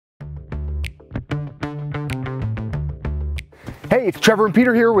Hey, it's Trevor and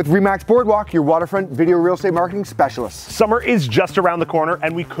Peter here with Remax Boardwalk, your waterfront video real estate marketing specialists. Summer is just around the corner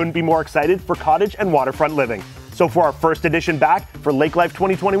and we couldn't be more excited for cottage and waterfront living. So for our first edition back for Lake Life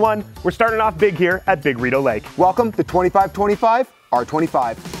 2021, we're starting off big here at Big Rideau Lake. Welcome to 2525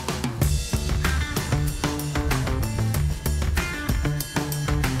 R25.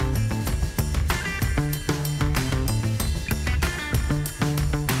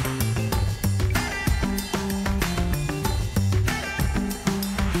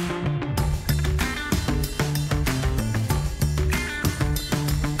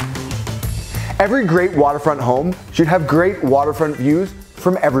 Every great waterfront home should have great waterfront views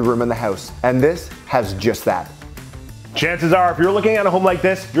from every room in the house, and this has just that. Chances are, if you're looking at a home like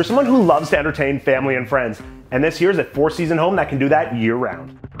this, you're someone who loves to entertain family and friends, and this here is a 4-season home that can do that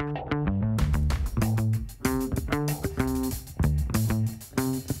year-round.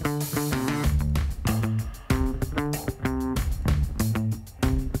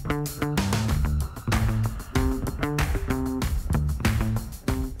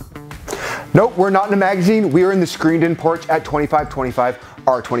 Nope, we're not in a magazine. We are in the screened-in porch at 2525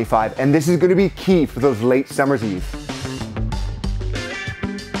 R25, and this is going to be key for those late summer's eve.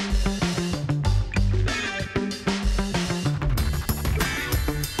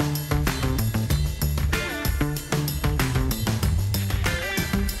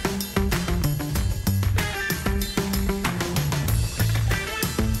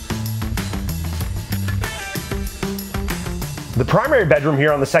 The primary bedroom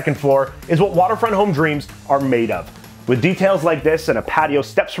here on the second floor is what waterfront home dreams are made of. With details like this and a patio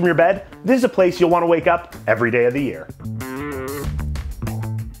steps from your bed, this is a place you'll want to wake up every day of the year.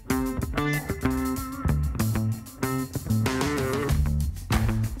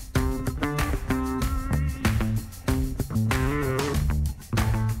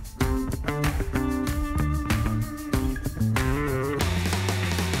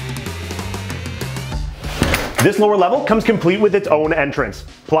 This lower level comes complete with its own entrance.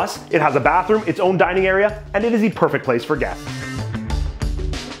 Plus, it has a bathroom, its own dining area, and it is the perfect place for guests.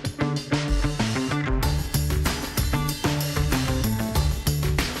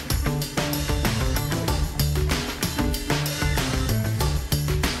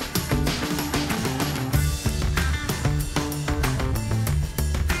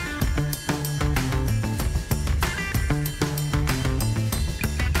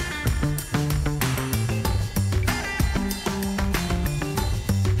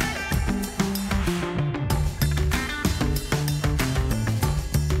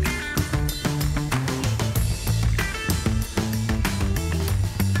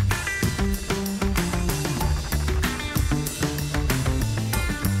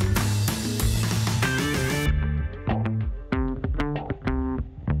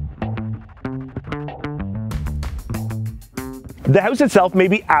 The house itself may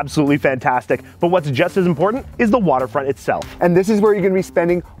be absolutely fantastic, but what's just as important is the waterfront itself. And this is where you're going to be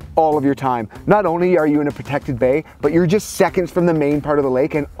spending all of your time. Not only are you in a protected bay, but you're just seconds from the main part of the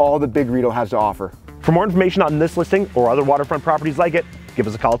lake and all that Big Rideau has to offer. For more information on this listing or other waterfront properties like it, give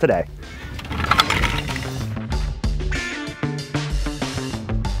us a call today.